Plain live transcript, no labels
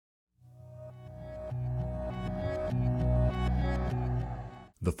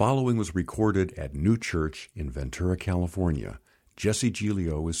The following was recorded at New Church in Ventura, California. Jesse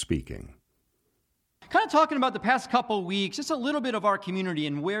Giglio is speaking. Kind of talking about the past couple of weeks, just a little bit of our community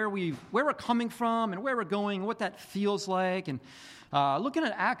and where we're coming from and where we're going, what that feels like, and looking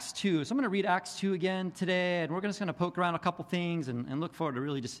at Acts 2. So I'm going to read Acts 2 again today, and we're just going to poke around a couple things and look forward to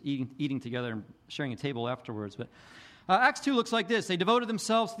really just eating together and sharing a table afterwards. But Acts 2 looks like this. They devoted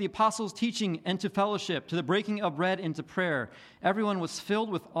themselves to the apostles' teaching and to fellowship, to the breaking of bread and to prayer. Everyone was filled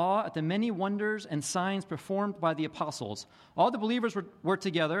with awe at the many wonders and signs performed by the apostles. All the believers were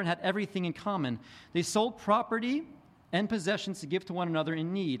together and had everything in common. They sold property and possessions to give to one another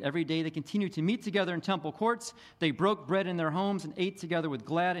in need. Every day they continued to meet together in temple courts. They broke bread in their homes and ate together with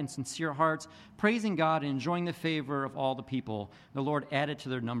glad and sincere hearts, praising God and enjoying the favor of all the people. The Lord added to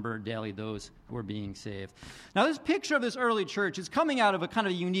their number daily those who were being saved. Now, this picture of this early church is coming out of a kind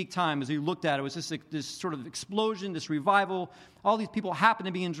of a unique time as we looked at it. It was just this sort of explosion, this revival. All these people happened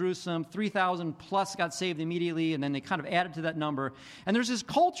to be in Jerusalem. 3,000 plus got saved immediately, and then they kind of added to that number. And there's this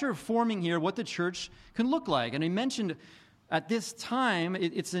culture forming here, what the church can look like. And I mentioned at this time,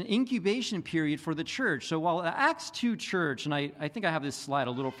 it's an incubation period for the church. So while the Acts 2 church, and I think I have this slide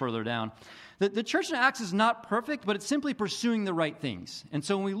a little further down, the church in Acts is not perfect, but it's simply pursuing the right things. And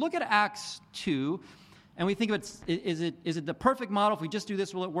so when we look at Acts 2, and we think of it, is it the perfect model? If we just do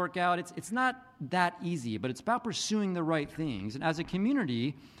this, will it work out? It's not that easy, but it's about pursuing the right things. And as a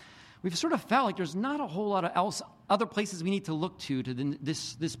community, we've sort of felt like there's not a whole lot of other places we need to look to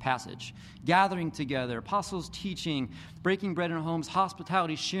this passage. Gathering together, apostles teaching, breaking bread in homes,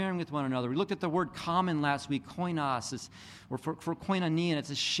 hospitality, sharing with one another. We looked at the word common last week, koinos, or for koinonia, and it's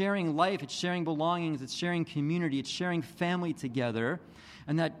a sharing life, it's sharing belongings, it's sharing community, it's sharing family together.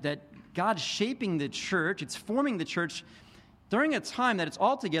 And that God's shaping the church, it's forming the church during a time that it's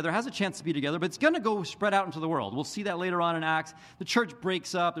all together, has a chance to be together, but it's going to go spread out into the world. We'll see that later on in Acts. The church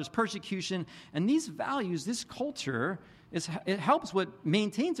breaks up, there's persecution, and these values, this culture, it helps what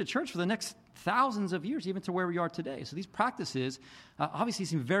maintains the church for the next thousands of years, even to where we are today. So these practices obviously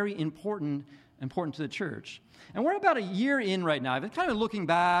seem very important to the church. And we're about a year in right now. I've been kind of looking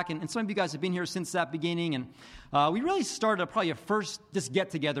back, and some of you guys have been here since that beginning, and we really started probably a first just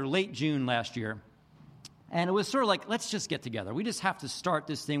get-together late June last year. And it was sort of like, let's just get together. We just have to start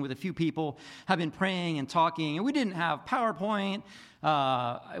this thing with a few people, have been praying and talking, and we didn't have PowerPoint,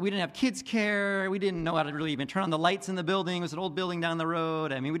 we didn't have kids care, we didn't know how to really even turn on the lights in the building. It was an old building down the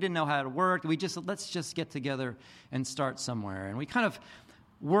road. I mean, we didn't know how it worked. Let's just get together and start somewhere. And we kind of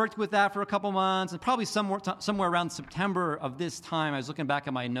worked with that for a couple months, and probably somewhere around September of this time, I was looking back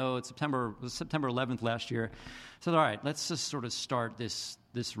at my notes, September 11th last year. So, all right, let's just sort of start this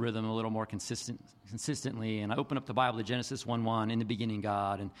rhythm a little more consistently. And I opened up the Bible to Genesis 1:1, in the beginning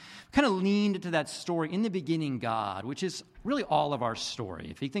God, and kind of leaned into that story, in the beginning God, which is really all of our story.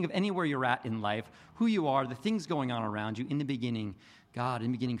 If you think of anywhere you're at in life, who you are, the things going on around you, in the beginning God.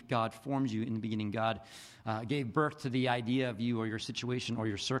 In the beginning, God formed you. In the beginning, God gave birth to the idea of you or your situation or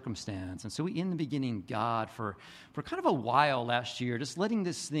your circumstance. And so in the beginning, God, for kind of a while last year, just letting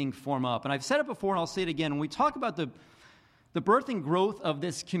this thing form up. And I've said it before, and I'll say it again. When we talk about the birth and growth of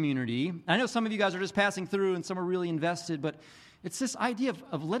this community, I know some of you guys are just passing through and some are really invested, but it's this idea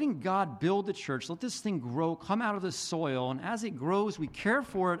of letting God build the church, let this thing grow, come out of the soil, and as it grows, we care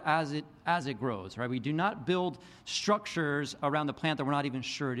for it as it grows, right? We do not build structures around the plant that we're not even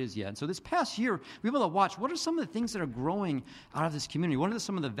sure it is yet. And so this past year, we were able to watch what are some of the things that are growing out of this community? What are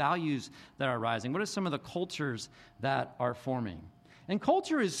some of the values that are rising? What are some of the cultures that are forming? And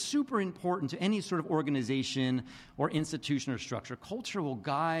culture is super important to any sort of organization or institution or structure. Culture will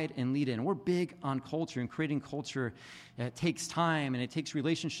guide and lead in. We're big on culture, and creating culture it takes time, and it takes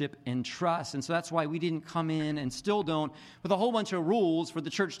relationship and trust. And so that's why we didn't come in, and still don't, with a whole bunch of rules for the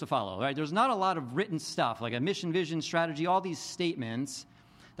church to follow, right? There's not a lot of written stuff, like a mission, vision, strategy, all these statements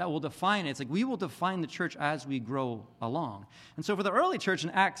that will define it. It's like we will define the church as we grow along. And so for the early church in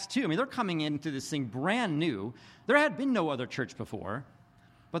Acts 2, I mean, they're coming into this thing brand new. There had been no other church before,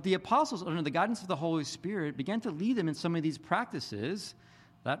 but the apostles, under the guidance of the Holy Spirit, began to lead them in some of these practices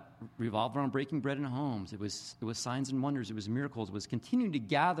that revolved around breaking bread in homes. It was signs and wonders. It was miracles. It was continuing to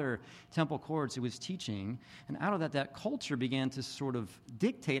gather temple courts. It was teaching. And out of that culture began to sort of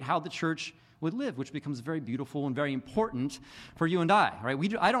dictate how the church would live, which becomes very beautiful and very important for you and I, right?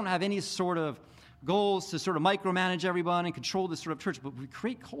 I don't have any sort of goals to sort of micromanage everyone and control this sort of church, but we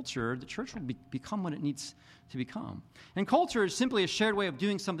create culture, the church will become what it needs to become. And culture is simply a shared way of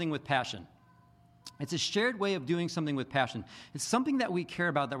doing something with passion. It's a shared way of doing something with passion. It's something that we care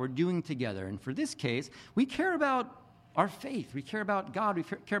about, that we're doing together. And for this case, we care about our faith. We care about God. We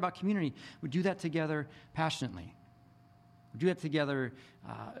care about community. We do that together passionately. We do that together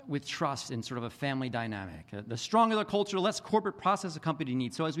with trust and sort of a family dynamic. The stronger the culture, the less corporate process a company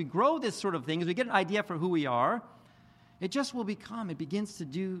needs. So as we grow this sort of thing, as we get an idea for who we are, it just will become, it begins to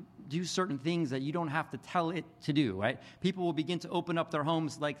do certain things that you don't have to tell it to do, right? People will begin to open up their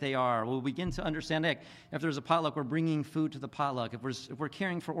homes like they are. We'll begin to understand, like, if there's a potluck, we're bringing food to the potluck. If we're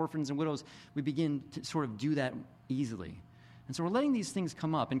caring for orphans and widows, we begin to sort of do that easily. And so we're letting these things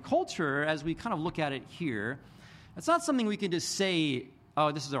come up. And culture, as we kind of look at it here, it's not something we can just say,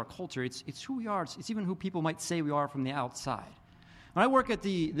 oh, this is our culture. It's who we are. It's even who people might say we are from the outside. When I work at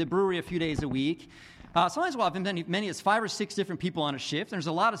the brewery a few days a week, sometimes we'll have many as 5 or 6 different people on a shift. There's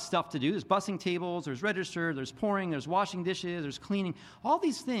a lot of stuff to do. There's bussing tables, there's register, there's pouring, there's washing dishes, there's cleaning, all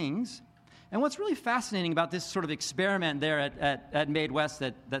these things. And what's really fascinating about this sort of experiment there at Made West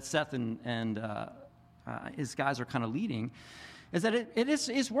that Seth and his guys are kind of leading is that it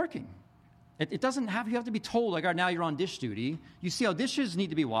is working. It doesn't have, you have to be told, like, all right, now you're on dish duty. You see how dishes need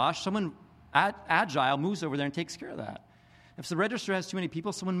to be washed. Someone agile moves over there and takes care of that. If the register has too many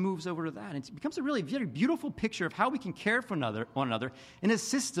people, someone moves over to that. It becomes a really very beautiful picture of how we can care for one another in a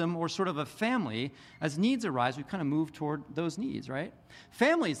system or sort of a family. As needs arise, we kind of move toward those needs, right?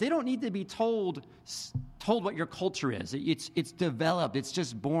 Families, they don't need to be told what your culture is. It's developed. It's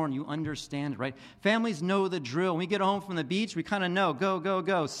just born. You understand it, right? Families know the drill. When we get home from the beach, we kind of know,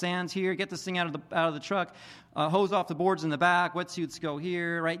 go. Sand's here. Get this thing out of the truck. Hose off the boards in the back. Wetsuits go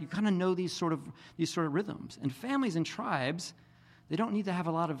here, right? You kind of know these sort of rhythms. And families and tribes, they don't need to have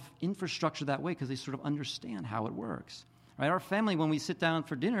a lot of infrastructure that way because they sort of understand how it works, right? Our family, when we sit down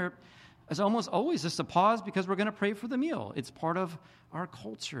for dinner, is almost always just a pause because we're going to pray for the meal. It's part of our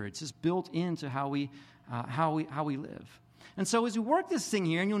culture. It's just built into how we live. And so as we work this thing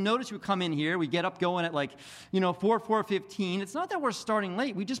here, and you'll notice we come in here, we get up going at 4:15. It's not that we're starting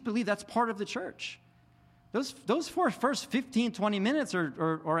late. We just believe that's part of the church. Those first 15, 20 minutes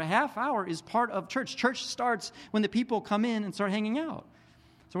or a half hour is part of church. Church starts when the people come in and start hanging out.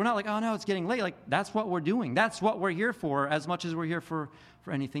 So we're not like, oh, no, it's getting late. Like, that's what we're doing. That's what we're here for as much as we're here for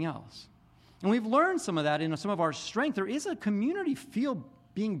anything else. And we've learned some of that in some of our strength. There is a community feel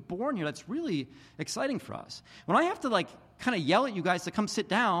being born here that's really exciting for us. When I have to, kind of yell at you guys to come sit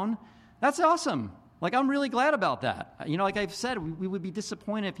down, that's awesome. I'm really glad about that. Like I've said, we would be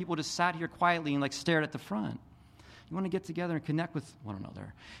disappointed if people just sat here quietly and stared at the front. You want to get together and connect with one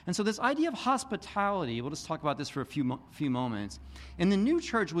another. And so this idea of hospitality, we'll just talk about this for a few moments. In the new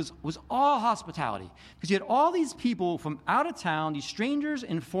church was all hospitality. Because you had all these people from out of town, these strangers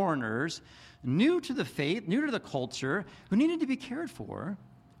and foreigners, new to the faith, new to the culture, who needed to be cared for.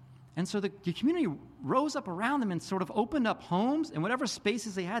 And so the community rose up around them and sort of opened up homes and whatever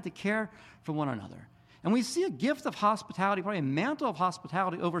spaces they had to care for one another. And we see a gift of hospitality, probably a mantle of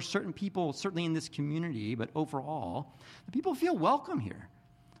hospitality over certain people, certainly in this community, but overall, the people feel welcome here.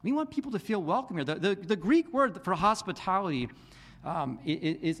 We want people to feel welcome here. The Greek word for hospitality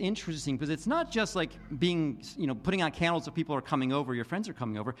is interesting because it's not just being, putting on candles if people are coming over, your friends are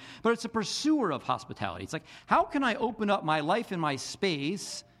coming over, but it's a pursuer of hospitality. It's how can I open up my life and my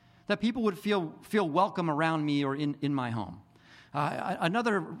space that people would feel welcome around me or in my home?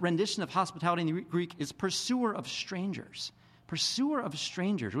 Another rendition of hospitality in the Greek is pursuer of strangers. Pursuer of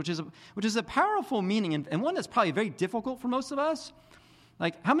strangers, which is a powerful meaning and one that's probably very difficult for most of us.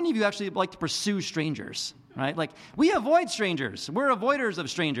 How many of you actually like to pursue strangers, right? We avoid strangers. We're avoiders of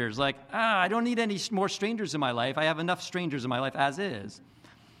strangers. I don't need any more strangers in my life. I have enough strangers in my life as is.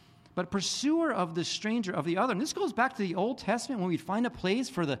 But pursuer of the stranger, of the other. And this goes back to the Old Testament when we'd find a place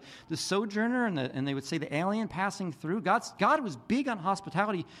for the sojourner and they would say the alien passing through. God was big on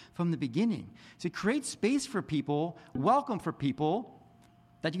hospitality from the beginning. To create space for people, welcome for people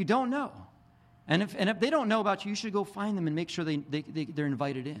that you don't know. And if they don't know about you, you should go find them and make sure they're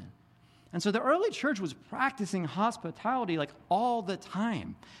invited in. And so the early church was practicing hospitality all the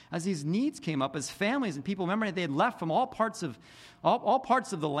time. As these needs came up, as families and people, remember they had left from all parts of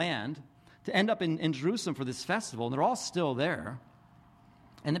the land to end up in Jerusalem for this festival, and they're all still there.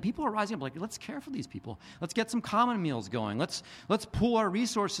 And the people are rising up let's care for these people. Let's get some common meals going. Let's pool our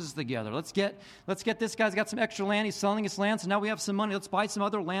resources together. Let's get this guy's got some extra land. He's selling his land, so now we have some money. Let's buy some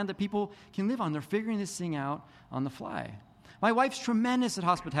other land that people can live on. They're figuring this thing out on the fly. My wife's tremendous at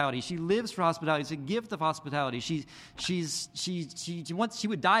hospitality. She lives for hospitality. It's a gift of hospitality. She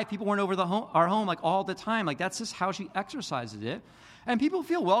would die if people weren't over our home all the time. That's just how she exercises it. And people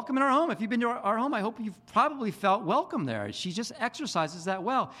feel welcome in our home. If you've been to our home, I hope you've probably felt welcome there. She just exercises that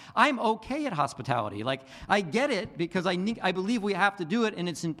well. I'm okay at hospitality. I get it because I believe we have to do it and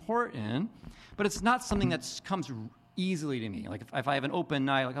it's important, but it's not something that comes easily to me. Like if I have an open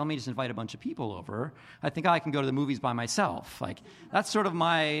night, like let me just invite a bunch of people over. I think I can go to the movies by myself. Like that's sort of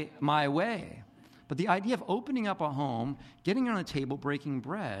my way. But the idea of opening up a home, getting on a table, breaking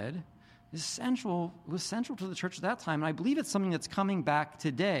bread, was central to the church at that time. And I believe it's something that's coming back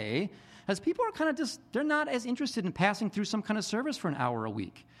today as people are kind of they're not as interested in passing through some kind of service for an hour a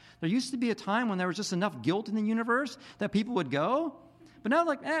week. There used to be a time when there was just enough guilt in the universe that people would go. But now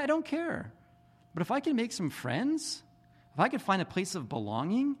I don't care. But if I can make some friends, if I could find a place of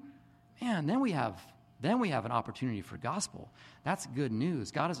belonging, man, then we have an opportunity for gospel. That's good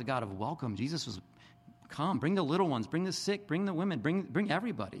news. God is a God of welcome. Jesus was come, bring the little ones, bring the sick, bring the women, bring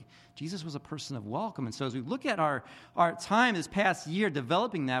everybody. Jesus was a person of welcome. And so as we look at our time this past year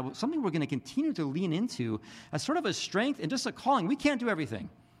developing that, something we're going to continue to lean into as sort of a strength and just a calling. We can't do everything.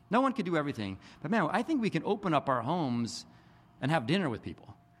 No one can do everything. But man, I think we can open up our homes and have dinner with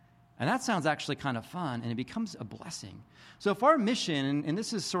people. And that sounds actually kind of fun, and it becomes a blessing. So if our mission, and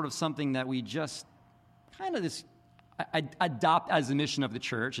this is sort of something that we just kind of adopt as the mission of the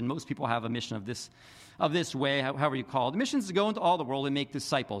church, and most people have a mission of this way, however you call it. The mission is to go into all the world and make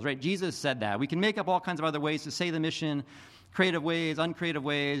disciples, right? Jesus said that. We can make up all kinds of other ways to say the mission, creative ways, uncreative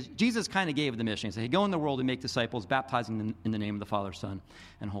ways. Jesus kind of gave the mission. He said, hey, go in the world and make disciples, baptizing them in the name of the Father, Son,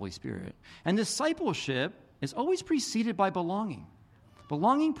 and Holy Spirit. And discipleship is always preceded by belonging.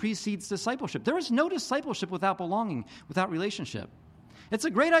 Belonging precedes discipleship. There is no discipleship without belonging, without relationship. It's a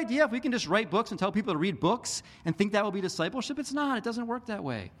great idea if we can just write books and tell people to read books and think that will be discipleship. It's not. It doesn't work that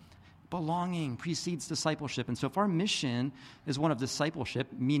way. Belonging precedes discipleship. And so if our mission is one of discipleship,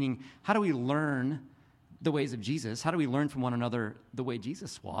 meaning how do we learn the ways of Jesus? How do we learn from one another the way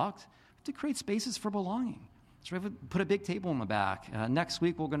Jesus walked? We have to create spaces for belonging. So we have to put a big table in the back. Next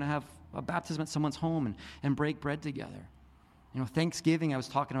week, we're going to have a baptism at someone's home and break bread together. Thanksgiving, I was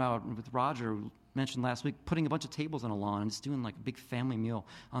talking about with Roger, who mentioned last week, putting a bunch of tables on a lawn and just doing like a big family meal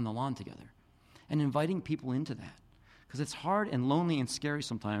on the lawn together and inviting people into that. Because it's hard and lonely and scary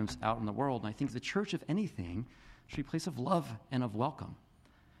sometimes out in the world. And I think the church, if anything, should be a place of love and of welcome.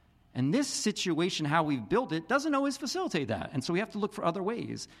 And this situation, how we've built it, doesn't always facilitate that. And so we have to look for other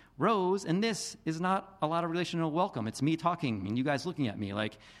ways. Rose, and this is not a lot of relational welcome. It's me talking and you guys looking at me.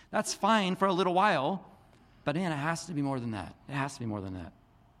 Like, that's fine for a little while. But man, it has to be more than that. It has to be more than that.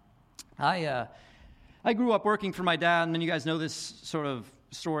 I grew up working for my dad, and then you guys know this sort of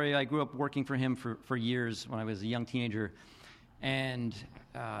story. I grew up working for him for years when I was a young teenager. And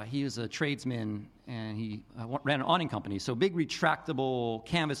he was a tradesman, and he ran an awning company. So big retractable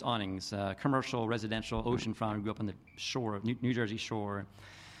canvas awnings, commercial, residential, oceanfront. We grew up on the shore of New Jersey shore.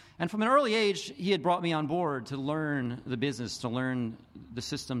 And from an early age, he had brought me on board to learn the business, to learn the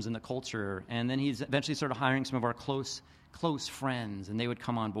systems and the culture. And then he eventually started hiring some of our close friends, and they would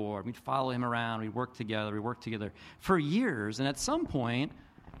come on board. We'd follow him around. We'd work together for years. And at some point,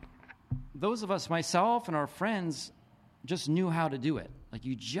 those of us, myself and our friends, just knew how to do it. Like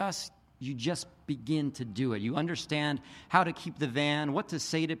you just begin to do it. You understand how to keep the van, what to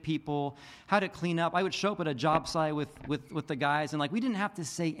say to people, how to clean up. I would show up at a job site with the guys, and like we didn't have to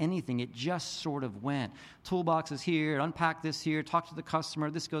say anything. It just sort of went. Toolbox is here, unpack this here, talk to the customer,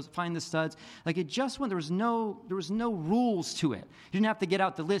 this goes, find the studs. Like it just went. There was no rules to it. You didn't have to get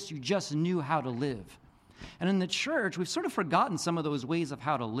out the list. You just knew how to live. And in the church, we've sort of forgotten some of those ways of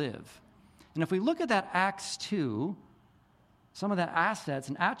how to live. And if we look at that Acts 2, some of the assets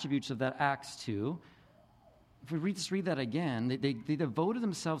and attributes of that Acts 2, if we read that again, they devoted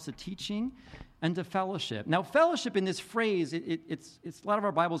themselves to teaching and to fellowship. Now, fellowship in this phrase, it's a lot of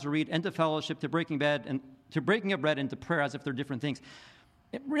our Bibles will read, and to fellowship, to breaking bread, and to breaking of bread, and to prayer, as if they're different things.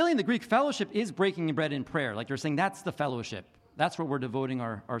 Really, in the Greek, fellowship is breaking of bread in prayer. Like they're saying, that's the fellowship. That's what we're devoting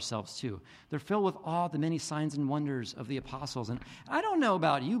ourselves to. They're filled with awe of the many signs and wonders of the apostles. And I don't know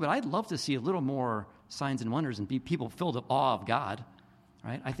about you, but I'd love to see a little more signs and wonders and be people filled with awe of God.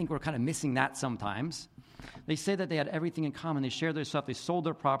 Right? I think we're kind of missing that sometimes. They say that they had everything in common. They shared their stuff. They sold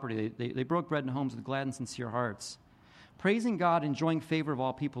their property. They broke bread in homes with glad and sincere hearts. Praising God, enjoying favor of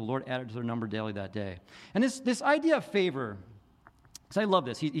all people, the Lord added to their number daily that day. And this idea of favor, because I love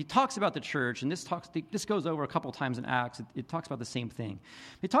this. He talks about the church, and this goes over a couple times in Acts. It talks about the same thing.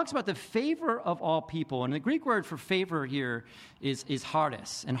 It talks about the favor of all people, and the Greek word for favor here is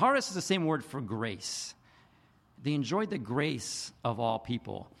charis, and charis is the same word for grace. They enjoyed the grace of all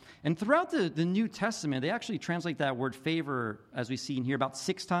people. And throughout the New Testament, they actually translate that word favor, as we see in here, about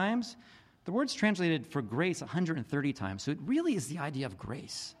 6 times. The word's translated for grace 130 times, so it really is the idea of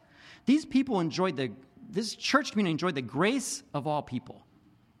grace. These people this church community enjoyed the grace of all people.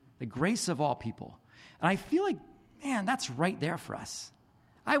 The grace of all people. And I feel like, man, that's right there for us.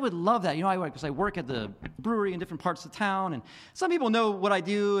 I would love that. Because I work at the brewery in different parts of town, and some people know what I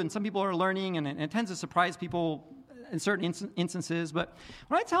do, and some people are learning, and it tends to surprise people in certain instances. But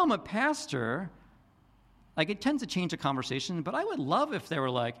when I tell them a pastor, like, it tends to change the conversation, but I would love if they were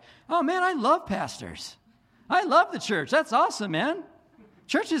like, oh, man, I love pastors. I love the church. That's awesome, man.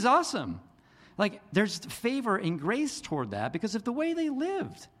 Church is awesome. Like, there's favor and grace toward that because of the way they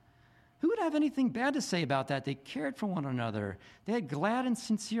lived. Who would have anything bad to say about that? They cared for one another. They had glad and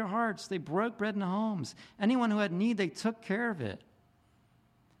sincere hearts. They broke bread in homes. Anyone who had need, they took care of it.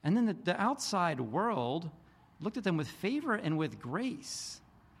 And then the outside world looked at them with favor and with grace.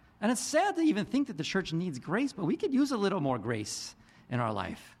 And it's sad to even think that the church needs grace, but we could use a little more grace in our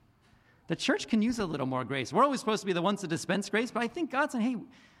life. The church can use a little more grace. We're always supposed to be the ones to dispense grace, but I think God's saying, hey,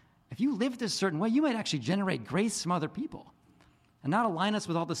 if you live this certain way, you might actually generate grace from other people and not align us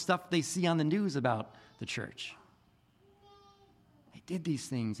with all the stuff they see on the news about the church. They did these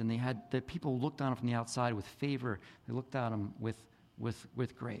things, and the people looked on them from the outside with favor. They looked at them with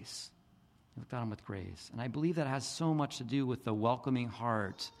grace. They looked at them with grace. And I believe that has so much to do with the welcoming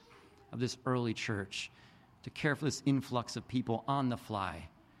heart of this early church to care for this influx of people on the fly.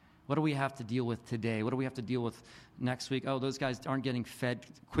 What do we have to deal with today? What do we have to deal with next week? Oh, those guys aren't getting fed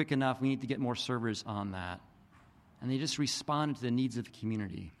quick enough. We need to get more servers on that. And they just responded to the needs of the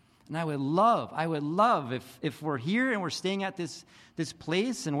community. And I would love if we're here and we're staying at this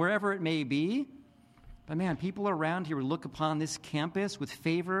place and wherever it may be, but man, people around here would look upon this campus with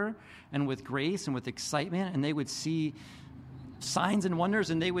favor and with grace and with excitement, and they would see signs and wonders,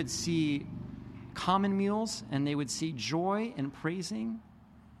 and they would see common meals, and they would see joy and praising.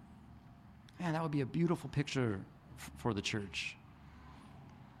 Man, that would be a beautiful picture for the church.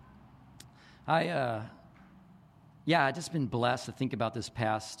 I've just been blessed to think about this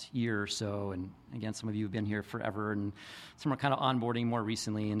past year or so. And again, some of you have been here forever, and some are kind of onboarding more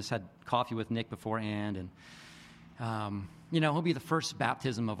recently, and just had coffee with Nick beforehand. And, he'll be the first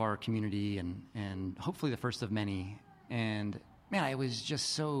baptism of our community and hopefully the first of many. And, man, I was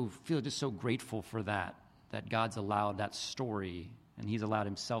feel so grateful for that God's allowed that story. And he's allowed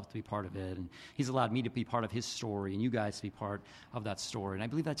himself to be part of it. And he's allowed me to be part of his story and you guys to be part of that story. And I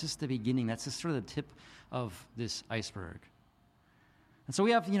believe that's just the beginning. That's just sort of the tip of this iceberg. And so we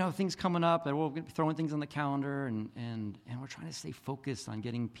have, things coming up that we'll be throwing things on the calendar. And we're trying to stay focused on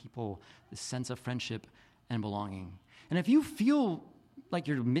getting people this sense of friendship and belonging. And if you feel like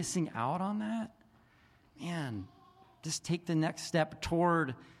you're missing out on that, man, just take the next step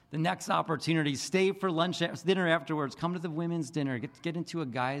toward the next opportunity. Stay for lunch, dinner afterwards. Come to the women's dinner. Get into a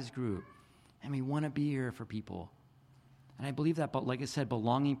guys group. And we want to be here for people. And I believe that, but like I said,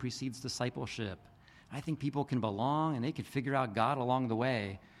 belonging precedes discipleship. I think people can belong, and they can figure out God along the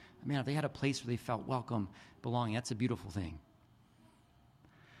way. Man, if they had a place where they felt welcome, belonging, that's a beautiful thing.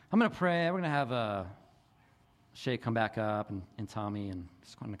 I'm going to pray. We're going to have Shay come back up and Tommy, and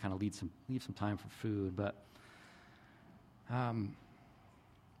just going to kind of leave some time for food. But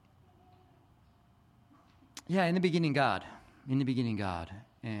in the beginning, God. In the beginning, God.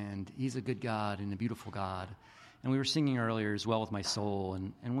 And he's a good God and a beautiful God. And we were singing earlier, As Well With My Soul.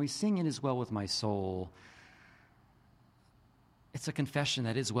 And when we sing It Is Well With My Soul, it's a confession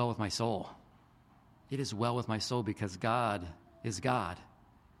that it is well with my soul. It is well with my soul because God is God.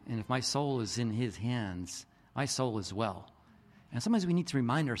 And if my soul is in his hands, my soul is well. And sometimes we need to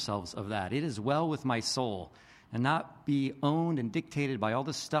remind ourselves of that. It is well with my soul. And not be owned and dictated by all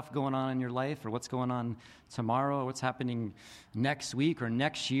this stuff going on in your life or what's going on tomorrow or what's happening next week or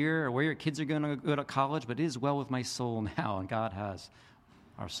next year or where your kids are going to go to college, but it is well with my soul now, and God has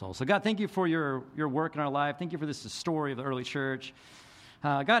our soul. So God, thank you for your work in our life. Thank you for this story of the early church.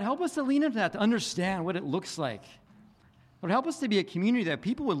 God, help us to lean into that, to understand what it looks like. Lord, help us to be a community that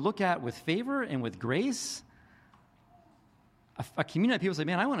people would look at with favor and with grace. A community that people say,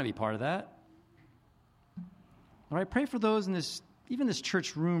 man, I want to be part of that. Lord, I pray for those in this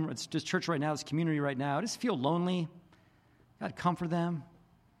church room, it's just church right now, this community right now. I just feel lonely. God, comfort them.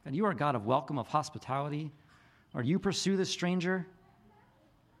 God, you are a God of welcome, of hospitality. Lord, you pursue the stranger.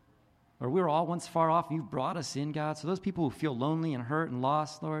 Lord, we were all once far off. You've brought us in, God. So those people who feel lonely and hurt and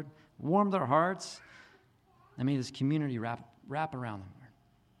lost, Lord, warm their hearts. And may this community wrap around them, Lord.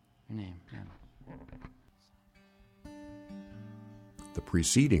 In your name, amen. The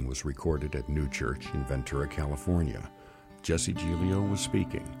preceding was recorded at New Church in Ventura, California. Jesse Giglio was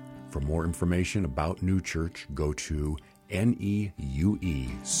speaking. For more information about New Church, go to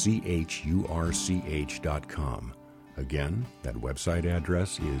neuechurch.com. Again, that website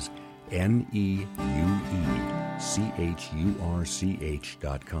address is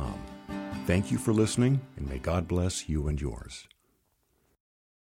neuechurch.com. Thank you for listening, and may God bless you and yours.